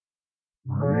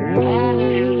Hey,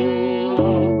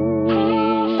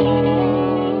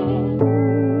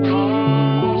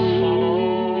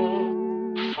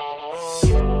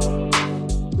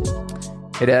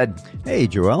 Dad. Hey,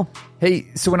 Joel. Hey,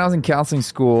 so when I was in counseling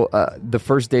school, the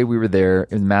first day we were there,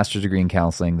 it was a master's degree in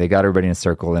counseling. They got everybody in a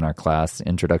circle in our class,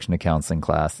 introduction to counseling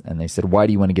class, and they said, why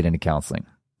do you want to get into counseling?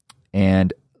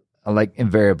 And like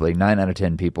invariably, 9 out of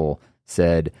 10 people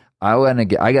said, I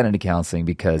got into counseling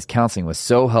because counseling was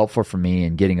so helpful for me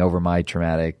in getting over my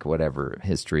traumatic, whatever,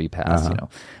 history, past, I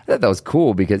thought that was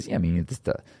cool because,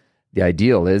 the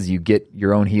ideal is you get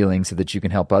your own healing so that you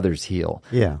can help others heal.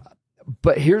 Yeah.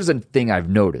 But here's a thing I've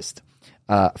noticed.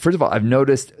 First of all, I've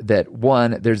noticed that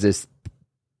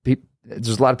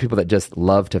there's a lot of people that just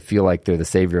love to feel like they're the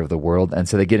savior of the world. And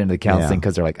so they get into counseling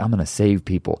because they're like, I'm going to save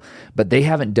people. But they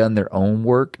haven't done their own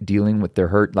work dealing with their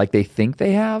hurt like they think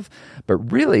they have. But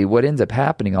really what ends up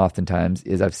happening oftentimes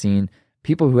is I've seen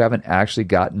people who haven't actually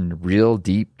gotten real,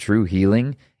 deep, true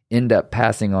healing end up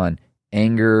passing on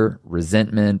anger,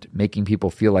 resentment, making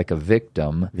people feel like a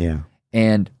victim. Yeah.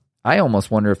 And I almost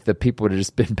wonder if the people would have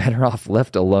just been better off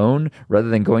left alone rather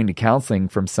than going to counseling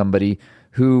from somebody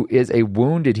who is a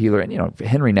wounded healer. And,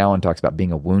 Henry Nouwen talks about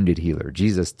being a wounded healer.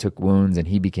 Jesus took wounds and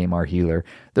he became our healer.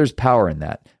 There's power in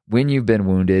that. When you've been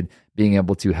wounded, being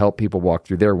able to help people walk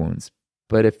through their wounds.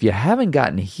 But if you haven't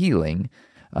gotten healing,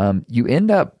 you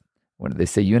end up, what do they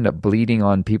say? You end up bleeding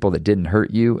on people that didn't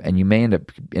hurt you, and you may end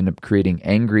up creating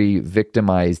angry,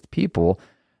 victimized people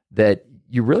that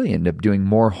you really end up doing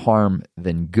more harm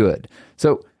than good.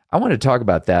 So I want to talk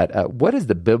about that. What is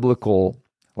the biblical,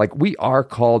 we are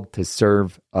called to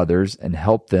serve others and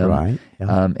help them. Right.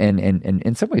 Yeah. And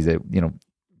in some ways,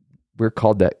 we're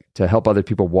called to help other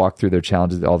people walk through their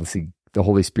challenges. Obviously, the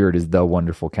Holy Spirit is the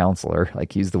wonderful counselor.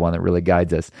 He's the one that really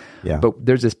guides us. Yeah. But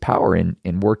there's this power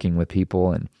in working with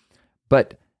people.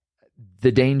 But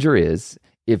the danger is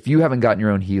if you haven't gotten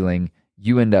your own healing,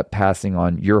 you end up passing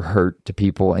on your hurt to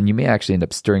people, and you may actually end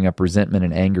up stirring up resentment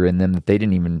and anger in them that they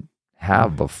didn't even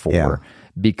have before,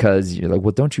 because you're like,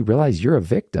 well, don't you realize you're a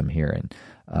victim here?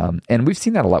 And we've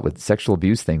seen that a lot with sexual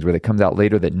abuse things, where it comes out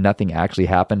later that nothing actually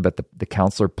happened, but the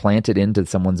counselor planted into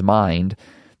someone's mind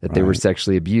that they were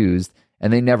sexually abused,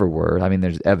 and they never were. I mean,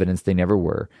 there's evidence they never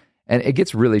were. And it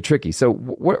gets really tricky. So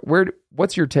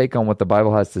what's your take on what the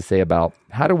Bible has to say about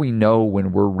how do we know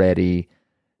when we're ready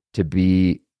to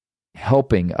be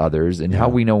helping others, and how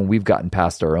we know when we've gotten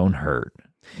past our own hurt?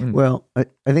 Well, I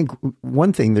think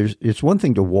one thing, it's one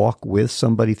thing to walk with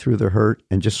somebody through their hurt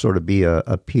and just sort of be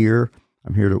a peer.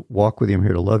 I'm here to walk with you. I'm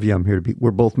here to love you.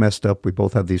 We're both messed up. We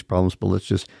both have these problems, but let's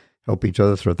just help each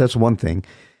other through it. That's one thing.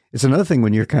 It's another thing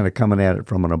when you're kind of coming at it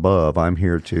from an above. I'm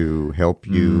here to help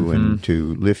you and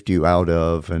to lift you out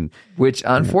of. Which,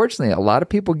 unfortunately, a lot of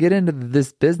people get into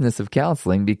this business of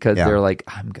counseling because they're like,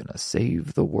 I'm going to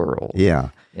save the world.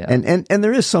 Yeah. And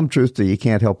there is some truth to you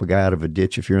can't help a guy out of a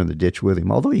ditch if you're in the ditch with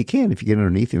him, although you can if you get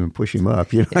underneath him and push him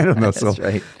up. I don't know. That's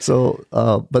right. So,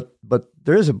 but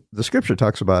there is the scripture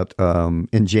talks about,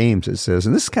 in James it says,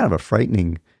 and this is kind of a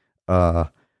frightening,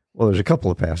 well, there's a couple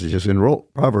of passages. In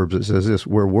Proverbs, it says this,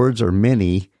 where words are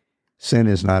many, sin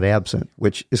is not absent,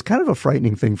 which is kind of a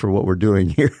frightening thing for what we're doing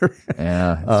here.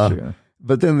 Yeah, that's true.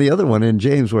 But then the other one in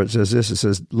James where it says this, it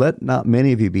says, let not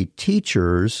many of you be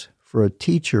teachers, for a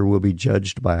teacher will be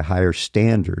judged by a higher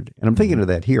standard. And I'm thinking of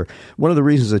that here. One of the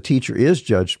reasons a teacher is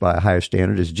judged by a higher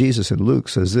standard is Jesus in Luke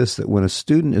says this, that when a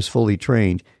student is fully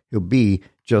trained, he'll be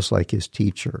just like his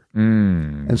teacher.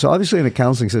 And so obviously in a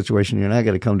counseling situation, you're not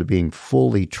going to come to being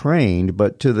fully trained,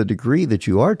 but to the degree that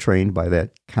you are trained by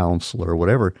that counselor or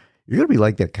whatever, you're going to be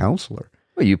like that counselor.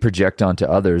 Well, you project onto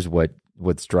others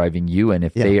what's driving you. And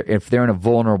if they're in a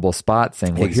vulnerable spot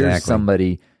saying, well, here's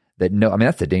somebody that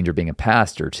that's the danger of being a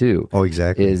pastor too. Oh,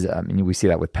 exactly. We see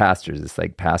that with pastors. It's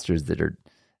like pastors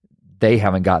they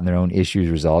haven't gotten their own issues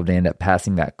resolved. They end up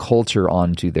passing that culture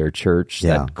onto their church,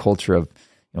 that culture of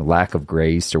lack of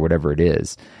grace or whatever it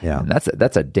is. Yeah. And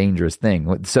that's a dangerous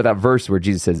thing. So that verse where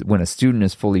Jesus says, when a student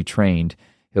is fully trained,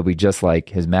 he'll be just like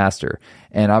his master.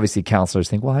 And obviously counselors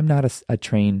think, well, I'm not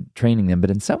training them.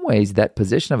 But in some ways, that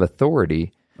position of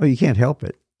authority. Oh, you can't help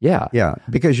it. Yeah. Yeah.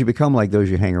 Because you become like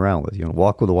those you hang around with.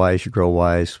 Walk with the wise, you grow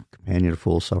wise. Companion of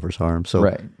fools suffers harm.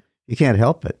 So you can't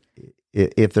help it.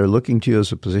 If they're looking to you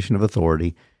as a position of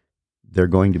authority, they're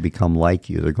going to become like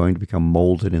you. They're going to become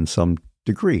molded in some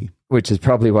degree. Which is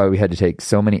probably why we had to take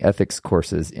so many ethics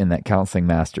courses in that counseling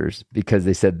masters, because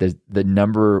they said the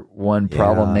number one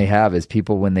problem they have is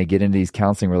people, when they get into these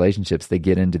counseling relationships, they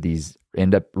get into these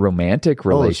end up romantic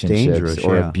relationships dangerous,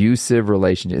 or yeah. abusive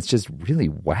relationships. It's just really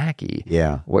wacky.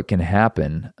 Yeah. What can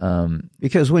happen?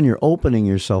 Because when you're opening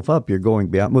yourself up, you're going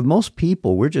beyond. With most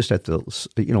people, we're just at this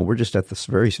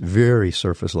very, very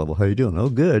surface level. How you doing? Oh,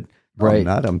 good. No, Right. I'm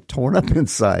not. I'm torn up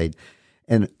inside.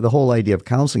 And the whole idea of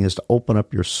counseling is to open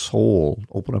up your soul,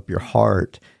 open up your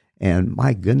heart. And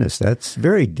my goodness, that's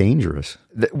very dangerous.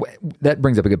 That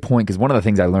brings up a good point, because one of the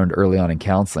things I learned early on in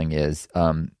counseling is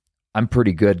I'm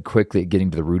pretty good quickly at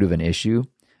getting to the root of an issue.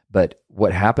 But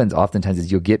what happens oftentimes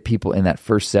is you'll get people in that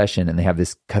first session and they have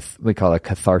this, we call it a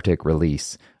cathartic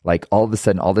release. Like all of a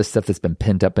sudden, all this stuff that's been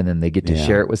pent up, and then they get to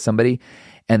share it with somebody,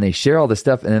 and they share all this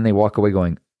stuff, and then they walk away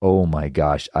going, oh my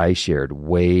gosh, I shared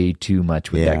way too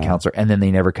much with that counselor. And then they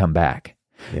never come back.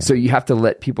 Yeah. So you have to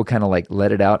let people kind of like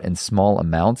let it out in small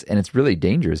amounts. And it's really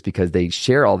dangerous because they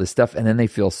share all this stuff and then they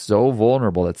feel so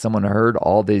vulnerable that someone heard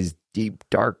all these deep,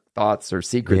 dark thoughts or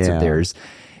secrets of theirs.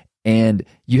 And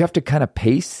you have to kind of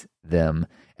pace them.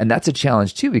 And that's a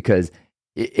challenge too, because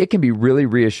it can be really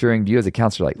reassuring to you as a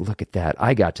counselor, like, look at that.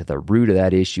 I got to the root of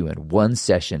that issue in one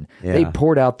session. Yeah. They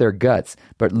poured out their guts,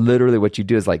 but literally what you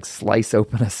do is like slice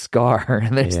open a scar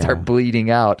and they start bleeding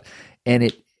out. And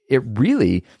it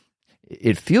really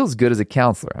feels good as a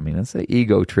counselor. I mean, it's an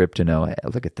ego trip to know, hey,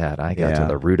 look at that. I got to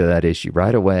the root of that issue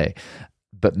right away.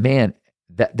 But man,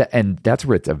 and that's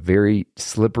where it's a very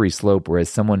slippery slope. Whereas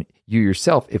someone, you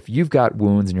yourself, if you've got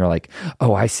wounds and you're like,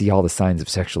 oh, I see all the signs of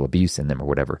sexual abuse in them or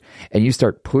whatever, and you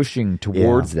start pushing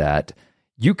towards that,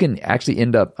 you can actually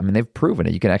end up, I mean, they've proven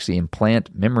it. You can actually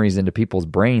implant memories into people's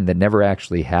brain that never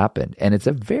actually happened. And it's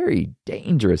a very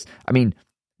dangerous, I mean,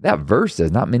 that verse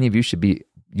says not many of you should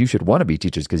want to be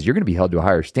teachers because you're going to be held to a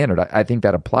higher standard. I think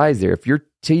that applies there. If you're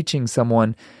teaching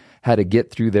someone how to get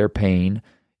through their pain,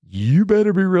 you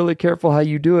better be really careful how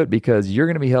you do it because you're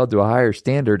going to be held to a higher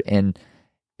standard. And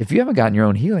if you haven't gotten your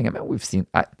own healing, I mean, we've seen,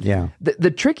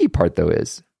 the tricky part though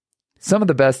is some of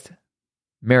the best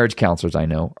marriage counselors I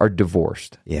know are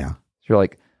divorced. Yeah. So you're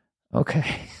like,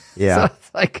 okay. Yeah. So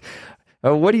it's like,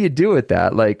 what do you do with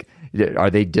that? Like, are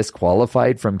they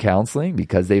disqualified from counseling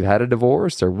because they've had a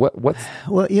divorce or what's?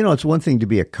 Well, it's one thing to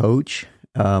be a coach.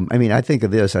 I mean, I think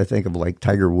of this. I think of like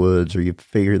Tiger Woods, or you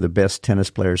figure the best tennis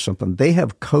player or something. They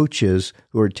have coaches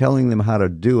who are telling them how to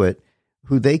do it,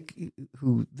 who they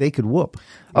could whoop.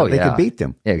 They could beat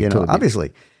them. Yeah, totally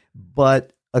obviously.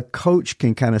 But a coach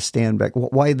can kind of stand back.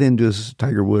 Why then does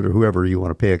Tiger Woods or whoever you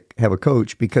want to pick have a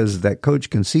coach? Because that coach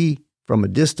can see from a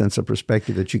distance a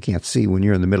perspective that you can't see when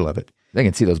you're in the middle of it. They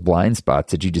can see those blind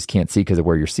spots that you just can't see because of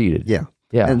where you're seated. Yeah.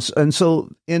 Yeah. And so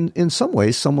in some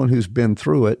ways, someone who's been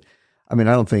through it, I mean,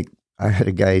 I had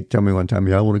a guy tell me one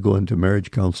time, I want to go into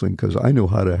marriage counseling because I know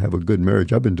how to have a good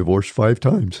marriage. I've been divorced 5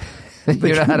 times.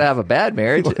 You know how to have a bad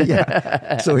marriage. Well,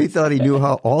 yeah. So he thought he knew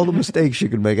how all the mistakes you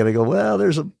could make. And I go, well,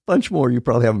 there's a bunch more you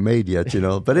probably haven't made yet,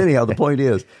 But anyhow, the point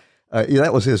is,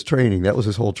 that was his training. That was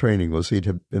his whole training, was he'd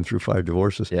have been through 5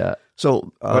 divorces. Yeah.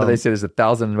 So what do they say? There's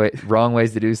 1,000 wrong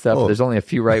ways to do stuff. There's only a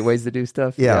few right ways to do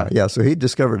stuff. Yeah. So he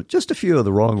discovered just a few of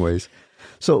the wrong ways.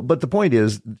 So, but the point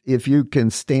is, if you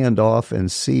can stand off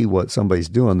and see what somebody's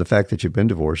doing, the fact that you've been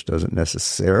divorced doesn't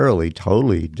necessarily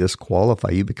totally disqualify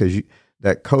you, because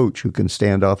that coach who can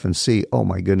stand off and see, oh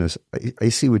my goodness, I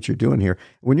see what you're doing here.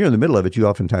 When you're in the middle of it, you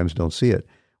oftentimes don't see it.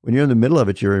 When you're in the middle of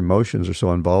it, your emotions are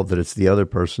so involved that it's the other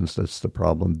person's that's the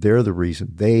problem. They're the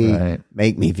reason. They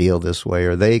make me feel this way,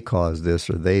 or they cause this,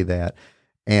 or they that.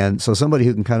 And so somebody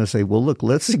who can kind of say, well, look,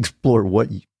 let's explore what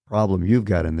problem you've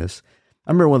got in this. I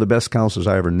remember one of the best counselors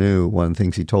I ever knew, one of the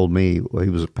things he told me, well,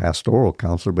 he was a pastoral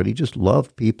counselor, but he just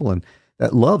loved people, and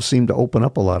that love seemed to open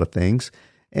up a lot of things.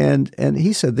 And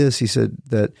he said this, he said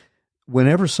that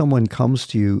whenever someone comes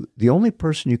to you, the only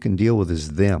person you can deal with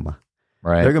is them.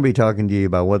 Right. They're going to be talking to you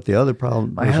about what the other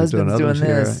problem. My husband's doing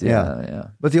this. Yeah.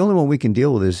 But the only one we can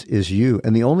deal with is you.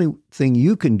 And the only thing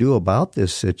you can do about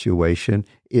this situation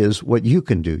is what you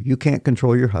can do. You can't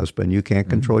control your husband. You can't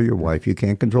control your wife. You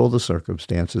can't control the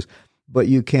circumstances, but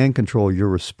you can control your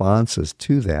responses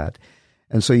to that.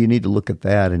 And so you need to look at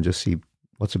that and just see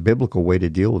what's a biblical way to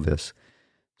deal with this.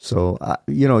 So,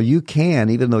 you can,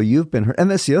 even though you've been hurt.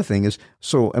 And that's the other thing is,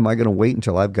 so am I going to wait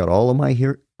until I've got all of my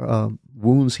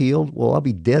wounds healed? Well, I'll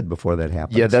be dead before that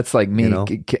happens. Yeah, that's like me.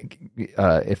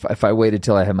 If I waited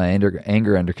till I had my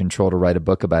anger under control to write a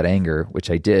book about anger,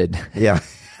 which I did. Yeah.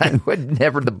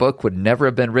 The book would never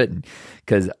have been written,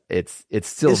 because it's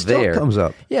still there. It still comes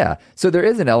up. Yeah. So there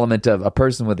is an element of a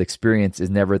person with experience is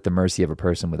never at the mercy of a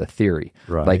person with a theory.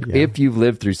 Right. Like if you've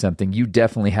lived through something, you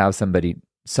definitely have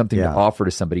something to offer to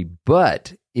somebody.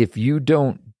 But if you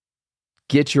don't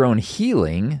get your own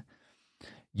healing,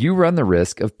 you run the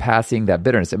risk of passing that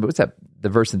bitterness. And what's that the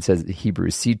verse that says in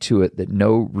Hebrews, see to it that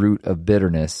no root of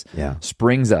bitterness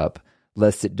springs up,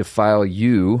 lest it defile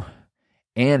you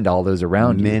and all those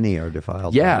around you. Many are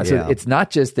defiled. Yeah, so it's not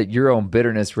just that your own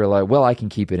bitterness realize, well, I can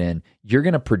keep it in. You're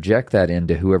going to project that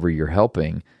into whoever you're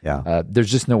helping. Yeah. There's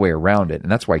just no way around it.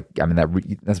 And that's why, I mean,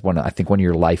 that's one of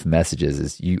your life messages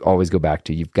is you always go back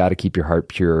to, you've got to keep your heart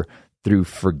pure through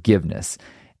forgiveness.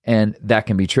 And that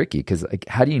can be tricky because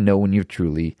how do you know when you've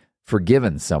truly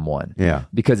forgiven someone? Yeah.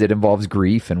 Because it involves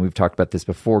grief. And we've talked about this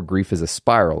before. Grief is a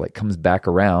spiral. It comes back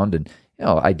around, and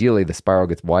ideally the spiral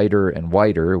gets wider and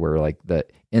wider, where like the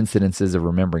incidences of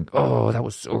remembering, oh, that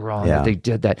was so wrong that they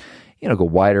did that, go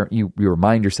wider. You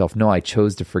remind yourself, no, I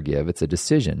chose to forgive. It's a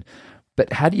decision.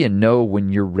 But how do you know when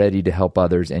you're ready to help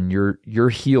others and you're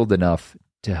healed enough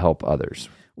to help others?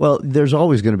 Well, there's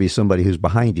always going to be somebody who's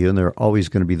behind you, and there are always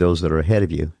going to be those that are ahead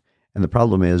of you. And the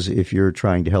problem is, if you're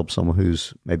trying to help someone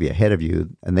who's maybe ahead of you,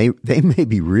 and they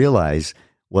maybe realize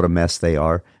what a mess they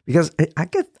are, because I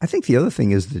think the other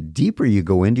thing is, the deeper you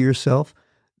go into yourself,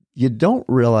 you don't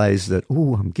realize that,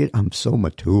 I'm so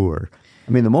mature.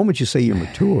 I mean, the moment you say you're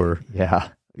mature,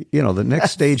 the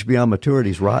next stage beyond maturity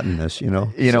is rottenness,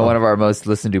 One of our most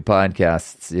listened to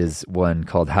podcasts is one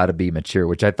called How to Be Mature,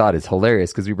 which I thought is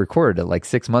hilarious because we recorded it like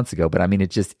 6 months ago, but I mean, it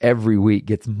just every week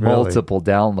gets multiple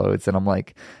downloads, and I'm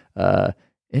like,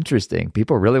 interesting.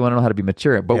 People really want to know how to be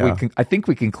mature. But I think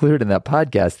we concluded in that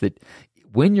podcast that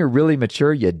when you're really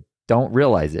mature, you don't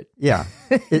realize it. Yeah.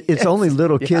 It's only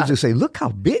little kids who say, look how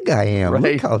big I am. Right.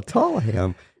 Look how tall I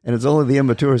am. And it's only the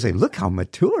immature who say, look how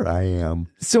mature I am.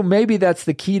 So maybe that's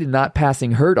the key to not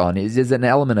passing hurt on is an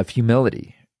element of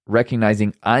humility,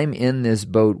 recognizing I'm in this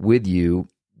boat with you.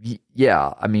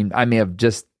 Yeah. I mean, I may have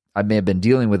been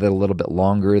dealing with it a little bit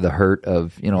longer, the hurt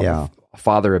of,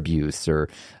 father abuse or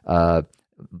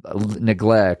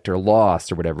neglect or loss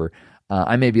or whatever.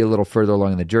 I may be a little further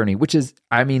along in the journey, which is,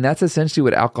 that's essentially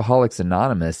what Alcoholics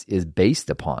Anonymous is based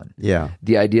upon. Yeah.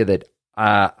 The idea that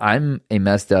I'm a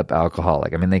messed up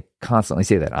alcoholic. I mean, they constantly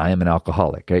say that I am an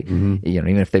alcoholic, right? Mm-hmm.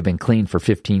 Even if they've been clean for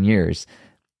 15 years.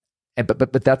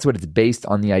 But that's what it's based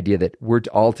on, the idea that we're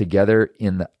all together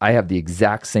I have the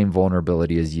exact same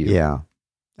vulnerability as you. Yeah.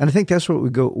 And I think that's what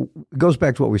it goes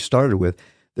back to what we started with.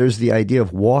 There's the idea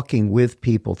of walking with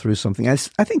people through something. I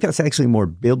think that's actually more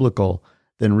biblical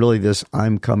than really this,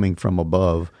 I'm coming from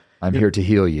above. I'm here to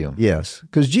heal you. Yes,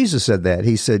 because Jesus said that.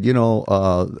 He said,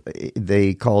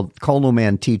 they call no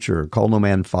man teacher, call no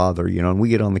man father, and we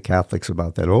get on the Catholics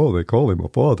about that. Oh, they call him a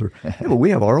father. Yeah, but we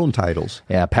have our own titles.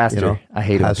 Yeah, pastor. I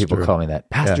hate when people call me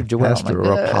that. Pastor Joel. Pastor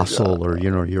or apostle, or,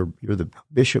 you're the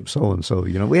bishop so-and-so.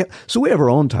 We have our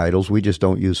own titles. We just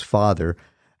don't use father.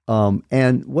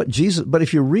 And what Jesus, but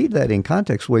if you read that in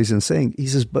context, what he's saying, he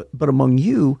says, but among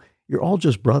you, you're all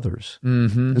just brothers.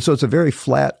 Mm-hmm. And so it's a very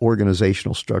flat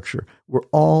organizational structure. We're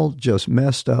all just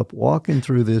messed up, walking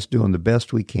through this, doing the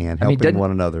best we can, helping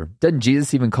one another. Doesn't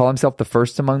Jesus even call himself the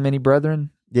first among many brethren?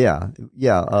 Yeah.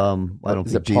 I don't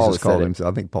think Jesus called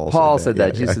himself. I think Paul said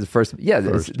that. Jesus is the first. Yeah,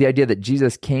 first. The idea that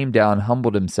Jesus came down,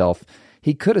 humbled himself.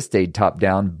 He could have stayed top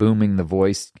down, booming the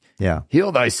voice. Yeah.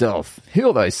 Heal thyself.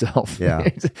 Heal thyself. Yeah.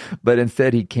 But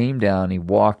instead he came down, he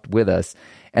walked with us.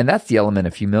 And that's the element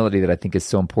of humility that I think is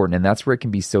so important. And that's where it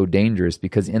can be so dangerous,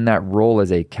 because in that role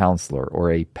as a counselor or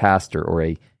a pastor or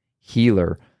a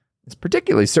healer, it's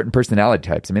particularly certain personality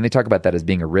types. I mean, they talk about that as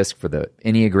being a risk for the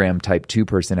Enneagram type 2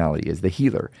 personality as the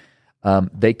healer.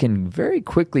 They can very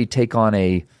quickly take on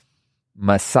a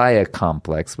Messiah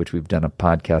complex, which we've done a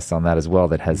podcast on that as well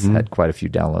that has had quite a few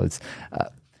downloads,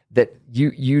 that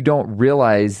you don't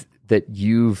realize that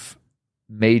you've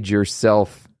made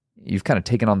yourself, you've kind of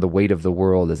taken on the weight of the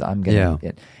world as I'm going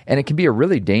to, and it can be a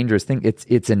really dangerous thing.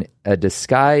 It's a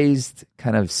disguised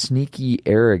kind of sneaky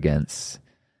arrogance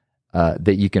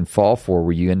that you can fall for,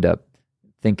 where you end up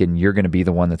thinking you're going to be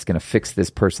the one that's going to fix this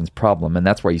person's problem, and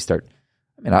that's why you start.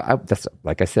 I mean, that's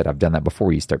like I said, I've done that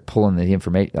before. You start pulling the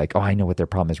information, like, I know what their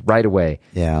problem is right away.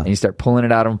 Yeah, and you start pulling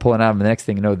it out of them, and the next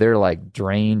thing you know, they're like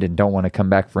drained and don't want to come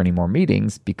back for any more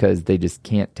meetings because they just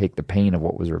can't take the pain of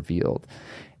what was revealed.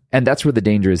 And that's where the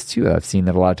danger is too. I've seen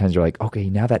that a lot of times you're like, okay,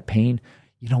 now that pain,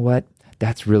 you know what?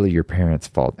 That's really your parents'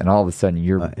 fault. And all of a sudden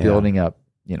you're building up,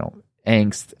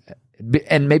 angst.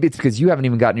 And maybe it's because you haven't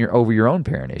even gotten over your own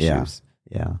parent issues.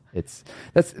 Yeah.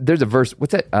 There's a verse.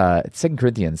 What's that? It's 2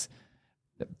 Corinthians.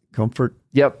 Comfort.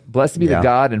 Yep. Blessed be the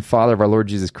God and Father of our Lord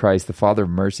Jesus Christ, the Father of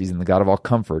mercies and the God of all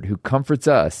comfort, who comforts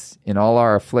us in all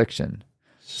our affliction,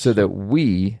 so that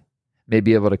we may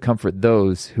be able to comfort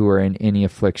those who are in any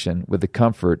affliction with the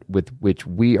comfort with which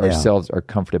we ourselves are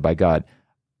comforted by God.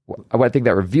 What I think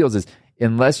that reveals is,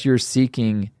 unless you're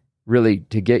seeking really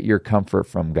to get your comfort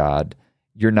from God,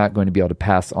 you're not going to be able to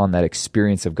pass on that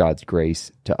experience of God's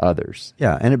grace to others.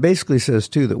 Yeah, and it basically says,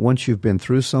 too, that once you've been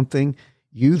through something,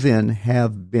 you then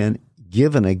have been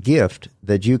given a gift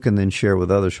that you can then share with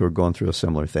others who are going through a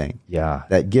similar thing. Yeah.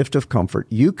 That gift of comfort.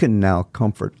 You can now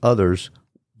comfort others,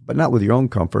 but not with your own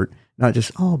comfort, not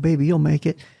just, oh, baby, you'll make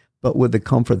it, but with the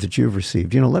comfort that you've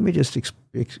received. Let me just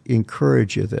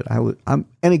encourage you that I'm,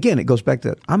 and again, it goes back to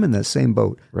that. I'm in that same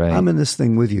boat. Right. I'm in this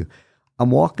thing with you.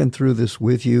 I'm walking through this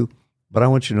with you, but I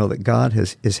want you to know that God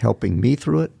is helping me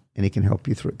through it, and he can help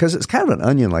you through it. Because it's kind of an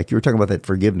onion, like you were talking about that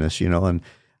forgiveness, and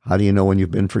how do you know when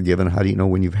you've been forgiven? How do you know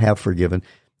when you have forgiven?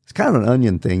 It's kind of an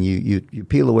onion thing. You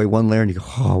peel away one layer and you go,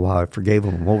 oh, wow, I forgave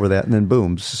him. I'm over that. And then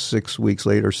boom, 6 weeks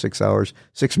later, 6 hours,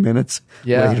 6 minutes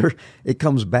later, it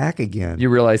comes back again. You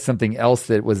realize something else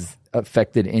that was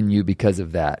affected in you because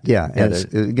of that. Yeah. And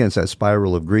it's that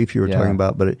spiral of grief you were talking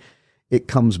about, but it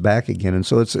comes back again. And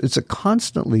so it's a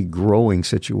constantly growing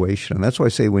situation. And that's why I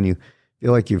say when you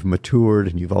feel like you've matured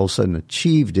and you've all of a sudden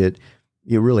achieved it,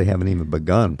 you really haven't even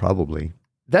begun, probably.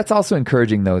 That's also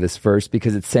encouraging, though, this verse,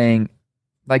 because it's saying,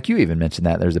 like you even mentioned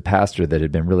that, there's a pastor that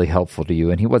had been really helpful to you,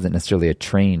 and he wasn't necessarily a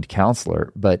trained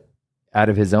counselor, but out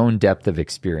of his own depth of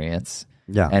experience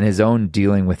and his own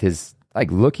dealing with his,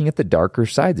 like looking at the darker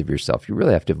sides of yourself. You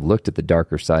really have to have looked at the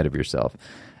darker side of yourself.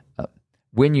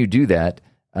 When you do that,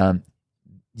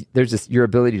 there's just your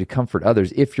ability to comfort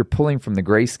others if you're pulling from the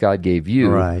grace God gave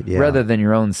you rather than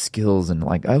your own skills. And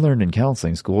like, I learned in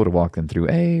counseling school to walk them through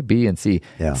A, B, and C.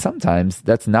 Yeah. Sometimes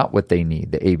that's not what they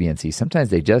need, the A, B, and C. Sometimes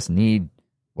they just need,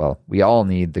 well, we all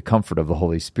need the comfort of the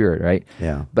Holy Spirit, right?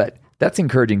 Yeah. But that's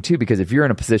encouraging too, because if you're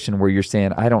in a position where you're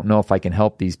saying, I don't know if I can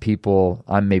help these people,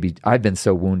 I've been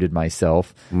so wounded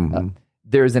myself.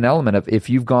 There's an element of, if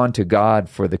you've gone to God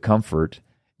for the comfort,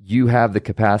 you have the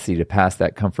capacity to pass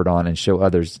that comfort on and show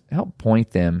others, help point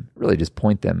them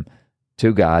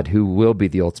to God, who will be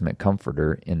the ultimate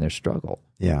comforter in their struggle.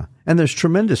 Yeah. And there's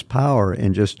tremendous power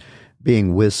in just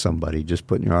being with somebody, just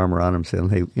putting your arm around them, saying,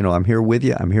 hey, I'm here with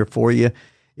you. I'm here for you.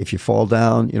 If you fall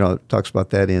down, it talks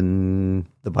about that in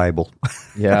the Bible.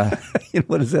 Yeah.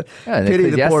 What is that? Yeah, pity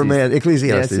the poor man.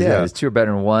 Ecclesiastes. Yeah. It's 2 are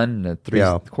better than 1.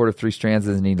 A quarter of 3 strands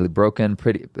is neatly broken.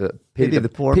 Pity the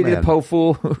poor man. Pity the poor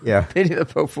fool. Pity the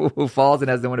poor fool who falls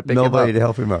and has no one to pick him up. Nobody to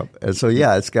help him up. And so,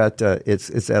 it's got it's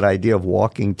that idea of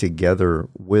walking together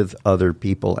with other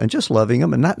people and just loving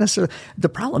them, and not necessarily. The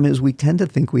problem is we tend to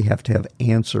think we have to have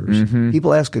answers. Mm-hmm.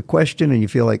 People ask a question and you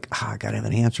feel like, I got to have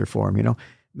an answer for them.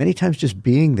 Many times just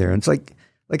being there. And it's like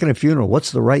in a funeral.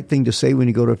 What's the right thing to say when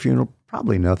you go to a funeral?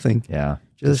 Probably nothing. Yeah.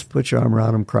 Just put your arm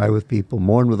around them, cry with people,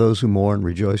 mourn with those who mourn,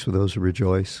 rejoice with those who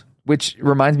rejoice. Which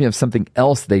reminds me of something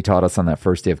else they taught us on that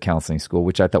first day of counseling school,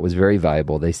 which I thought was very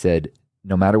valuable. They said,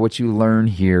 no matter what you learn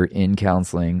here in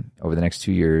counseling over the next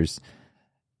 2 years,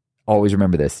 always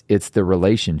remember this. It's the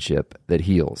relationship that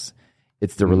heals.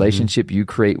 It's the relationship you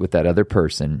create with that other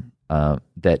person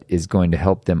that is going to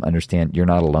help them understand you're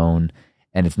not alone.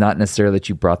 And it's not necessarily that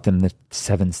you brought them the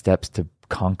 7 steps to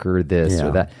conquer this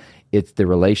or that. It's the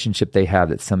relationship they have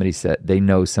that somebody said, they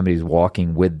know somebody's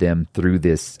walking with them through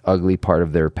this ugly part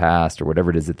of their past or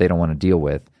whatever it is that they don't want to deal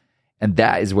with. And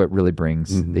that is what really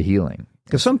brings the healing.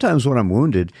 Because sometimes when I'm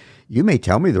wounded, you may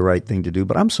tell me the right thing to do,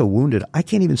 but I'm so wounded, I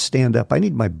can't even stand up. I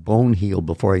need my bone healed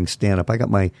before I can stand up. I got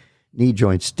my knee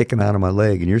joint sticking out of my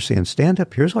leg, and you're saying, stand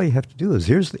up. Here's all you have to do is,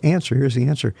 here's the answer. Here's the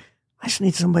answer. I just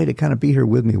need somebody to kind of be here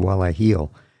with me while I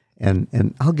heal.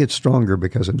 And I'll get stronger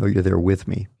because I know you're there with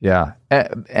me. Yeah.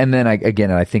 And then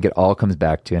I think it all comes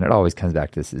back to, and it always comes back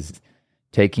to this, is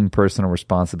taking personal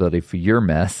responsibility for your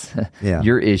mess,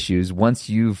 your issues. Once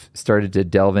you've started to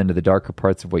delve into the darker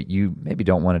parts of what you maybe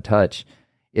don't want to touch,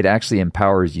 it actually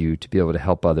empowers you to be able to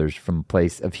help others from a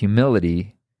place of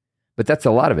humility. But that's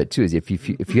a lot of it too, is if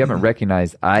you haven't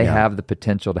recognized, I have the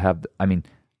potential to have,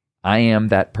 I am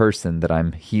that person that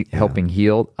I'm helping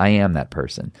heal. I am that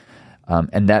person.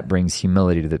 And that brings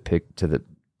humility to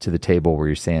the table where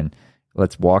you're saying,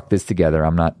 let's walk this together.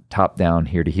 I'm not top down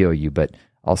here to heal you, but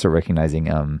also recognizing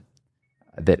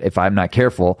that if I'm not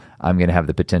careful, I'm going to have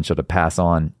the potential to pass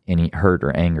on any hurt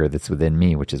or anger that's within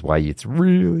me, which is why it's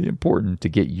really important to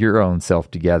get your own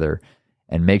self together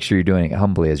and make sure you're doing it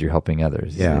humbly as you're helping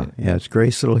others. Yeah, it's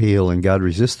grace that'll heal, and God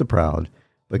resists the proud,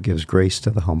 but gives grace to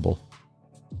the humble.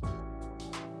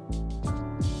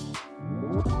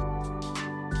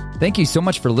 Thank you so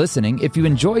much for listening. If you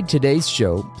enjoyed today's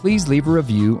show, please leave a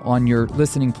review on your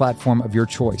listening platform of your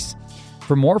choice.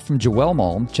 For more from Joel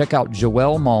Malm, check out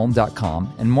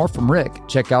joelmalm.com, and more from Rick,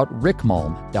 check out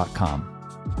rickmalm.com.